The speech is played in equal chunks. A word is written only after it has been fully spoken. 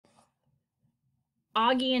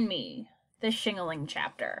Auggie and Me, the shingling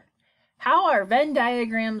chapter. How our Venn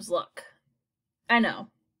diagrams look. I know.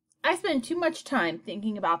 I spend too much time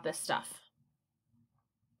thinking about this stuff.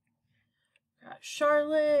 Got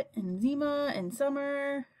Charlotte and Zima and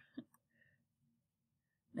Summer.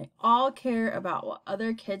 They all care about what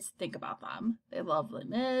other kids think about them. They love Les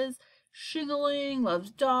Mis, shingling,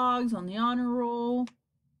 loves dogs on the honor roll,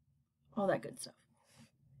 all that good stuff.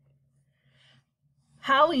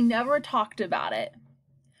 How we never talked about it.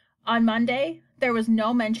 On Monday, there was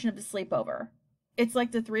no mention of the sleepover. It's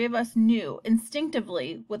like the three of us knew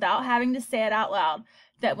instinctively, without having to say it out loud,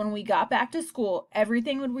 that when we got back to school,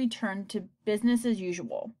 everything would return to business as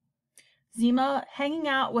usual. Zima hanging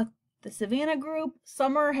out with the Savannah group,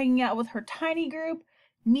 Summer hanging out with her tiny group,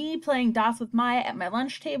 me playing dots with Maya at my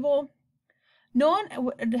lunch table. No one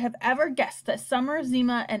would have ever guessed that Summer,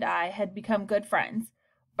 Zima, and I had become good friends,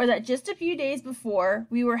 or that just a few days before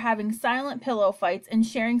we were having silent pillow fights and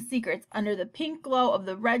sharing secrets under the pink glow of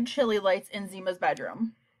the red chili lights in Zima's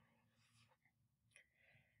bedroom.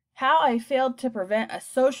 How I failed to prevent a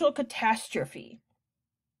social catastrophe.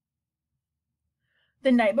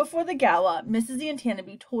 The night before the gala, Mrs.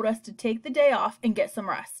 Antanaby told us to take the day off and get some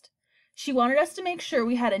rest. She wanted us to make sure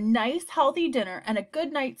we had a nice, healthy dinner and a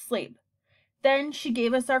good night's sleep. Then she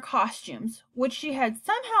gave us our costumes, which she had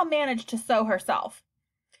somehow managed to sew herself.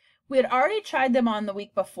 We had already tried them on the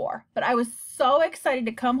week before, but I was so excited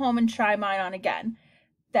to come home and try mine on again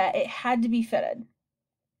that it had to be fitted.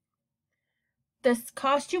 This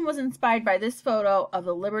costume was inspired by this photo of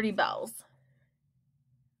the Liberty Bells.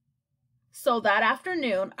 So that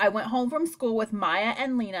afternoon, I went home from school with Maya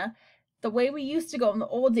and Lena, the way we used to go in the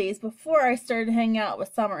old days before I started hanging out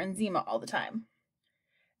with Summer and Zima all the time.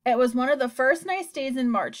 It was one of the first nice days in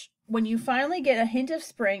March, when you finally get a hint of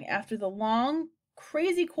spring after the long,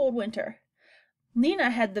 crazy cold winter. Lena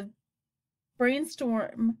had the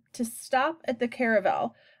brainstorm to stop at the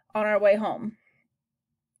Caravel on our way home,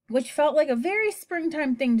 which felt like a very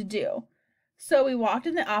springtime thing to do. So we walked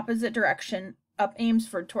in the opposite direction, up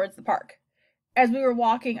Amesford towards the park. As we were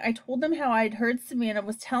walking, I told them how I had heard Savannah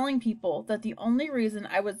was telling people that the only reason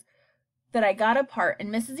I got a part in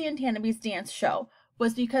Mrs. Antanaby's dance show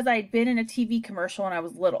was because I had been in a TV commercial when I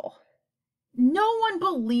was little. No one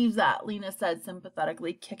believes that, Lena said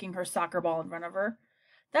sympathetically, kicking her soccer ball in front of her.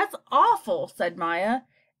 That's awful, said Maya,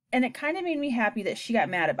 and it kind of made me happy that she got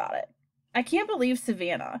mad about it. I can't believe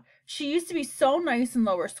Savannah. She used to be so nice in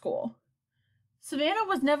lower school. Savannah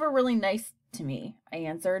was never really nice to me, I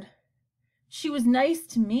answered. She was nice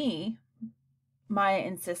to me, Maya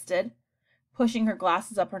insisted, pushing her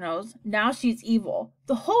glasses up her nose. Now she's evil.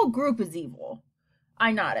 The whole group is evil.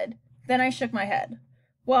 I nodded. Then I shook my head.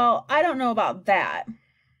 Well, I don't know about that.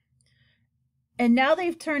 And now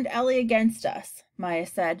they've turned Ellie against us, Maya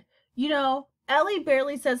said. You know, Ellie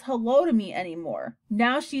barely says hello to me anymore.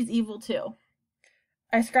 Now she's evil too.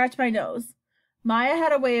 I scratched my nose. Maya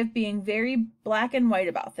had a way of being very black and white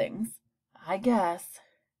about things. I guess.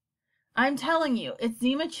 I'm telling you, it's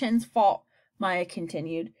Zima Chin's fault, Maya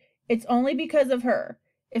continued. It's only because of her.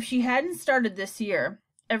 If she hadn't started this year,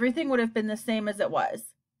 everything would have been the same as it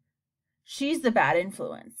was. She's the bad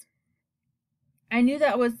influence. I knew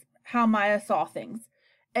that was how Maya saw things.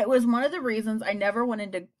 It was one of the reasons I never went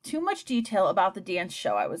into too much detail about the dance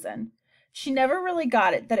show I was in. She never really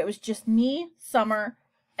got it that it was just me, Summer,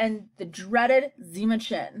 and the dreaded Zima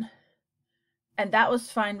Chin. And that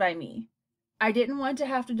was fine by me. I didn't want to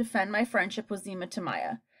have to defend my friendship with Zima to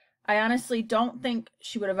Maya. I honestly don't think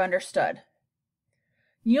she would have understood.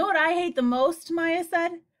 You know what I hate the most, Maya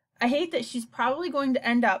said? I hate that she's probably going to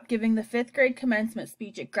end up giving the 5th grade commencement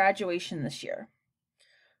speech at graduation this year.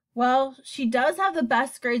 Well, she does have the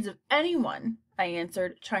best grades of anyone, I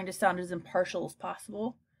answered, trying to sound as impartial as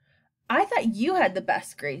possible. I thought you had the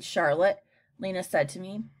best grades, Charlotte, Lena said to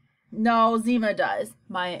me. No, Zima does,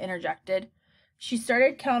 Maya interjected. She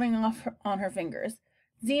started counting off on her fingers.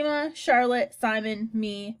 Zima, Charlotte, Simon,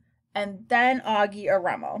 me, and then Auggie or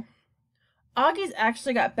Remo. Augie's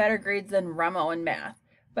actually got better grades than Remo in math,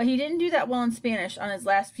 but he didn't do that well in Spanish on his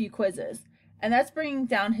last few quizzes, and that's bringing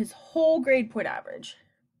down his whole grade point average.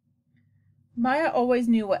 Maya always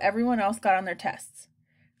knew what everyone else got on their tests.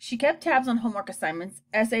 She kept tabs on homework assignments,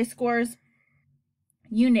 essay scores,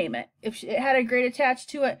 you name it. If it had a grade attached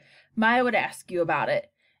to it, Maya would ask you about it.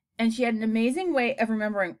 And she had an amazing way of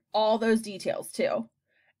remembering all those details, too.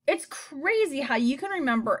 It's crazy how you can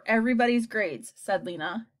remember everybody's grades, said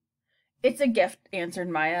Lena. It's a gift, answered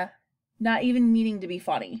Maya, not even meaning to be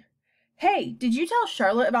funny. Hey, did you tell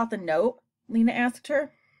Charlotte about the note? Lena asked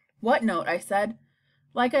her. What note? I said.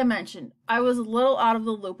 Like I mentioned, I was a little out of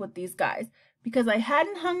the loop with these guys, because I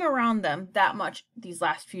hadn't hung around them that much these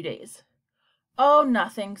last few days. Oh,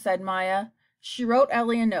 nothing, said Maya. She wrote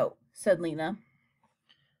Ellie a note, said Lena.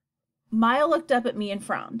 Maya looked up at me and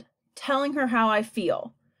frowned. Telling her how I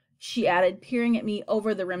feel, she added, peering at me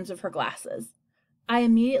over the rims of her glasses. I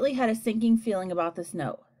immediately had a sinking feeling about this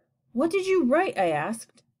note. What did you write? I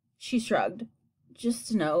asked. She shrugged.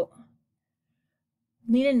 Just a note.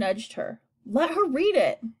 Lena nudged her. Let her read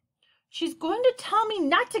it. She's going to tell me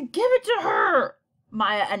not to give it to her,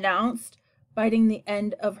 Maya announced, biting the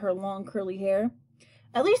end of her long curly hair.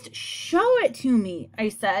 At least show it to me, I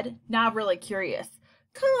said, now really curious.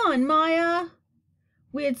 Come on, Maya.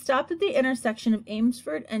 We had stopped at the intersection of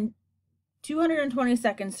Amesford and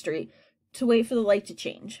 222nd Street to wait for the light to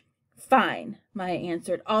change. Fine, Maya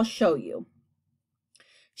answered. I'll show you.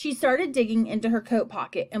 She started digging into her coat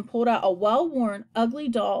pocket and pulled out a well-worn, ugly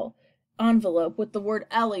doll envelope with the word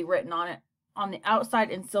Ellie written on it on the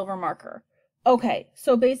outside in silver marker. Okay,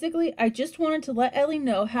 so basically, I just wanted to let Ellie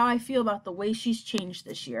know how I feel about the way she's changed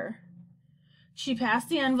this year. She passed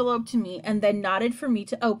the envelope to me and then nodded for me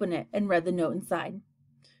to open it and read the note inside.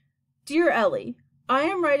 Dear Ellie, I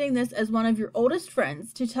am writing this as one of your oldest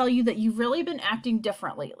friends to tell you that you've really been acting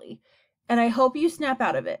different lately, and I hope you snap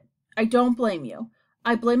out of it. I don't blame you.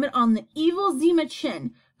 I blame it on the evil Zima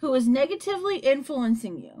Chin, who is negatively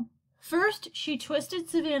influencing you. First, she twisted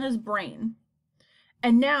Savannah's brain,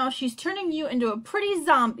 and now she's turning you into a pretty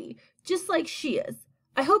zombie, just like she is.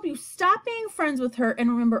 I hope you stop being friends with her and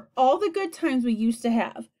remember all the good times we used to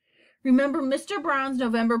have. Remember Mr. Brown's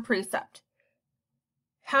November precept.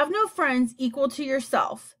 Have no friends equal to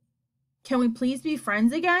yourself. Can we please be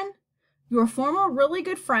friends again? Your former really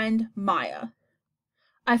good friend, Maya.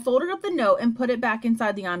 I folded up the note and put it back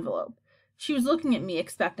inside the envelope. She was looking at me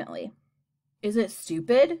expectantly. Is it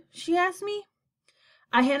stupid? She asked me.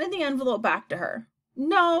 I handed the envelope back to her.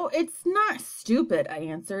 No, it's not stupid, I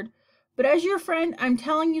answered. But as your friend, I'm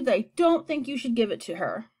telling you that I don't think you should give it to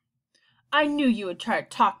her. I knew you would try to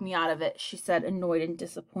talk me out of it, she said, annoyed and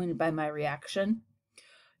disappointed by my reaction.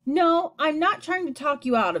 No, I'm not trying to talk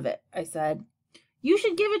you out of it, I said. You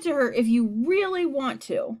should give it to her if you really want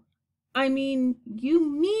to. I mean, you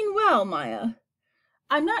mean well, Maya.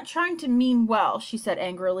 I'm not trying to mean well, she said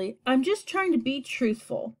angrily. I'm just trying to be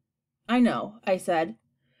truthful. I know, I said.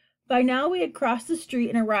 By now we had crossed the street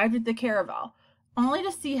and arrived at the Caraval, only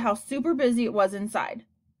to see how super busy it was inside.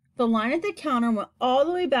 The line at the counter went all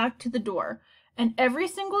the way back to the door, and every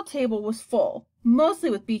single table was full, mostly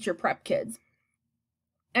with Beecher Prep kids.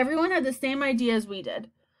 Everyone had the same idea as we did,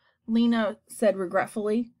 Lena said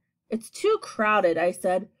regretfully. It's too crowded, I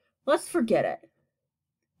said. Let's forget it.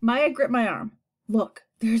 Maya gripped my arm. Look,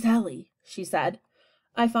 there's Ellie, she said.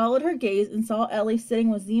 I followed her gaze and saw Ellie sitting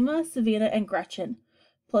with Zima, Savannah, and Gretchen,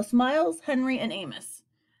 plus Miles, Henry, and Amos,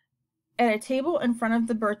 at a table in front of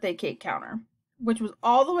the birthday cake counter, which was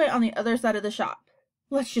all the way on the other side of the shop.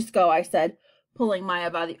 Let's just go, I said, pulling Maya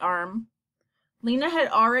by the arm. Lena had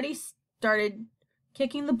already started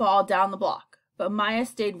kicking the ball down the block, but Maya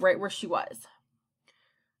stayed right where she was.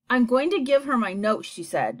 I'm going to give her my note, she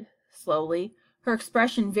said, slowly, her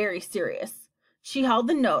expression very serious. She held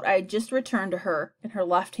the note I had just returned to her in her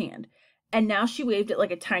left hand, and now she waved it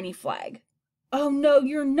like a tiny flag. Oh, no,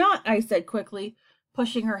 you're not, I said quickly,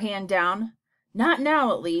 pushing her hand down. Not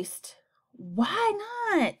now, at least. Why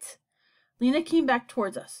not? Lena came back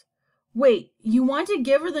towards us. Wait, you want to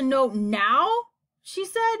give her the note now? She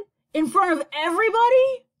said. In front of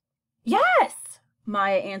everybody? Yes,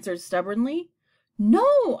 Maya answered stubbornly.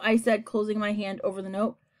 No, I said, closing my hand over the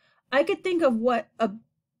note. I could think of what a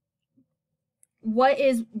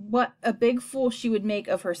big fool she would make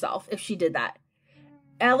of herself if she did that.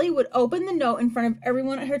 Ellie would open the note in front of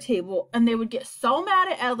everyone at her table, and they would get so mad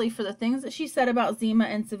at Ellie for the things that she said about Zima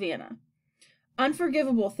and Savannah.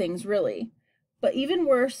 Unforgivable things, really. But even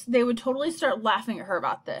worse, they would totally start laughing at her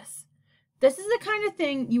about this. This is the kind of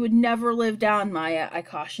thing you would never live down, Maya, I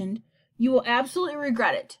cautioned. You will absolutely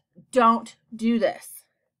regret it. Don't do this.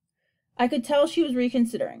 I could tell she was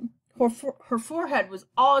reconsidering. Her forehead was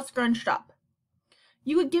all scrunched up.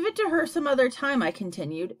 You would give it to her some other time, I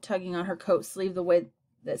continued, tugging on her coat sleeve the way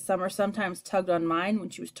that Summer sometimes tugged on mine when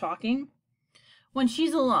she was talking. When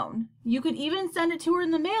she's alone. You could even send it to her in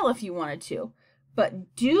the mail if you wanted to.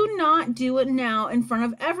 But do not do it now in front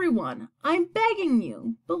of everyone. I'm begging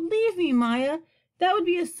you. Believe me, Maya, that would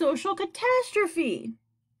be a social catastrophe.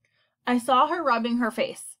 I saw her rubbing her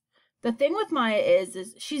face. The thing with Maya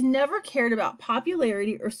is she's never cared about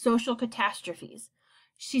popularity or social catastrophes.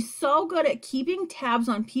 She's so good at keeping tabs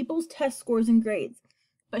on people's test scores and grades,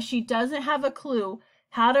 but she doesn't have a clue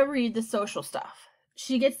how to read the social stuff.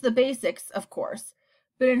 She gets the basics, of course,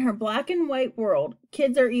 But in her black and white world,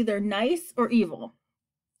 kids are either nice or evil.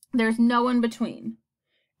 There's no in between.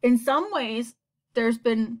 In some ways, there's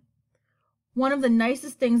been one of the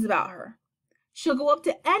nicest things about her. She'll go up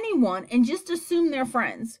to anyone and just assume they're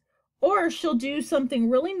friends. Or she'll do something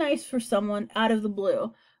really nice for someone out of the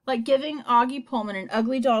blue, like giving Auggie Pullman an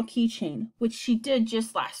ugly doll keychain, which she did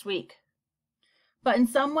just last week. But in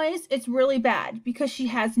some ways, it's really bad because she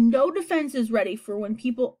has no defenses ready for when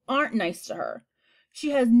people aren't nice to her.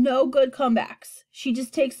 She has no good comebacks. She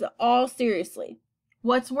just takes it all seriously.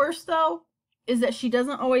 What's worse, though, is that she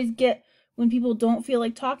doesn't always get when people don't feel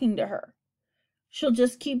like talking to her. She'll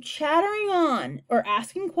just keep chattering on or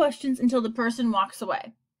asking questions until the person walks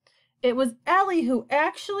away. It was Ellie who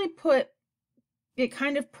actually put it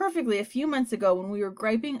kind of perfectly a few months ago when we were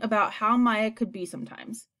griping about how Maya could be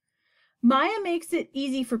sometimes. Maya makes it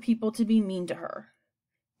easy for people to be mean to her.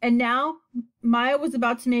 And now, Maya was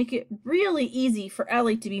about to make it really easy for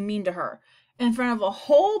Ellie to be mean to her in front of a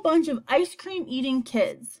whole bunch of ice cream eating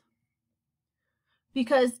kids.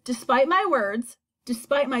 Because despite my words,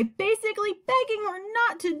 despite my basically begging her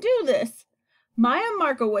not to do this, Maya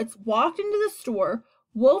Markowitz walked into the store,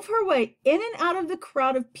 wove her way in and out of the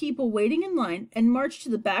crowd of people waiting in line, and marched to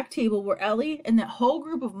the back table where Ellie and that whole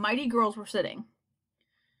group of mighty girls were sitting.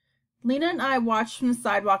 Lena and I watched from the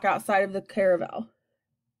sidewalk outside of the caravel.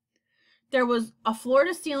 There was a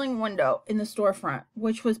floor-to-ceiling window in the storefront,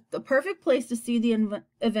 which was the perfect place to see the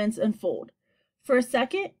events unfold. For a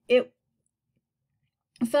second, it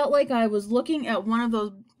felt like I was looking at one of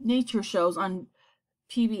those nature shows on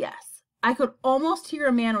PBS. I could almost hear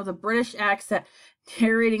a man with a British accent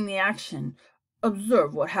narrating the action.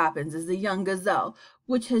 Observe what happens as the young gazelle,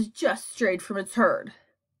 which has just strayed from its herd.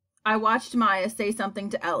 I watched Maya say something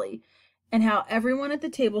to Ellie, and how everyone at the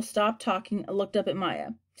table stopped talking and looked up at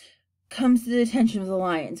Maya. Comes to the attention of the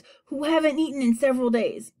lions, who haven't eaten in several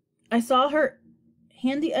days. I saw her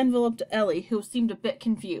hand the envelope to Ellie, who seemed a bit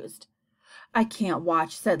confused. I can't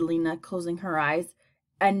watch, said Lena, closing her eyes.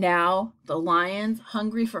 And now the lions,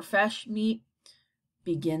 hungry for fresh meat,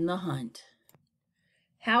 begin the hunt.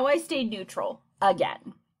 How I stayed neutral,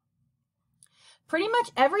 again. Pretty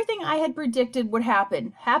much everything I had predicted would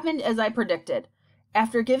happen happened as I predicted.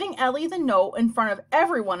 After giving Ellie the note in front of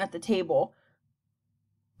everyone at the table,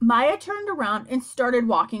 Maya turned around and started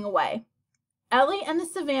walking away. Ellie and the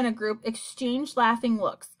Savannah group exchanged laughing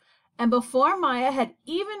looks, and before Maya had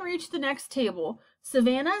even reached the next table,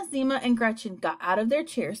 Savannah, Zima, and Gretchen got out of their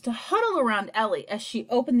chairs to huddle around Ellie as she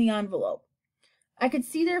opened the envelope. I could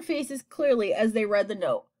see their faces clearly as they read the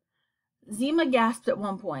note. Zima gasped at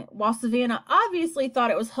one point, while Savannah obviously thought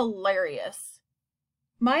it was hilarious.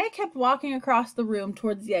 Maya kept walking across the room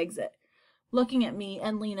towards the exit, looking at me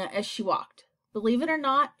and Lena as she walked. Believe it or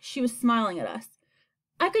not, she was smiling at us.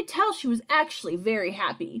 I could tell she was actually very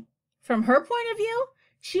happy. From her point of view,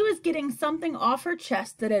 she was getting something off her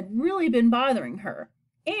chest that had really been bothering her.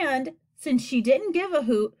 And since she didn't give a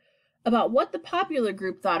hoot about what the popular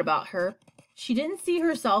group thought about her, she didn't see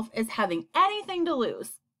herself as having anything to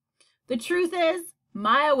lose. The truth is,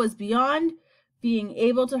 Maya was beyond being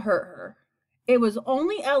able to hurt her. It was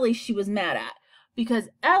only Ellie she was mad at, because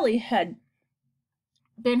Ellie had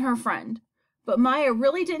been her friend. But Maya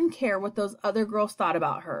really didn't care what those other girls thought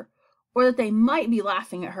about her, or that they might be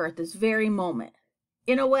laughing at her at this very moment.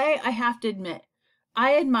 In a way, I have to admit,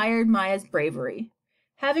 I admired Maya's bravery.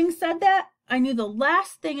 Having said that, I knew the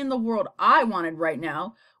last thing in the world I wanted right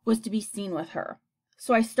now was to be seen with her.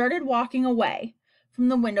 So I started walking away from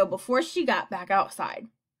the window before she got back outside.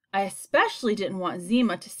 I especially didn't want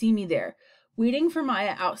Zima to see me there, waiting for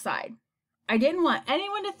Maya outside. I didn't want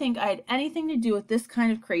anyone to think I had anything to do with this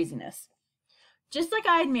kind of craziness. Just like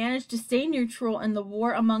I had managed to stay neutral in the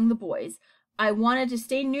war among the boys, I wanted to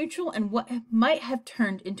stay neutral in what might have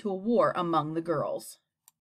turned into a war among the girls.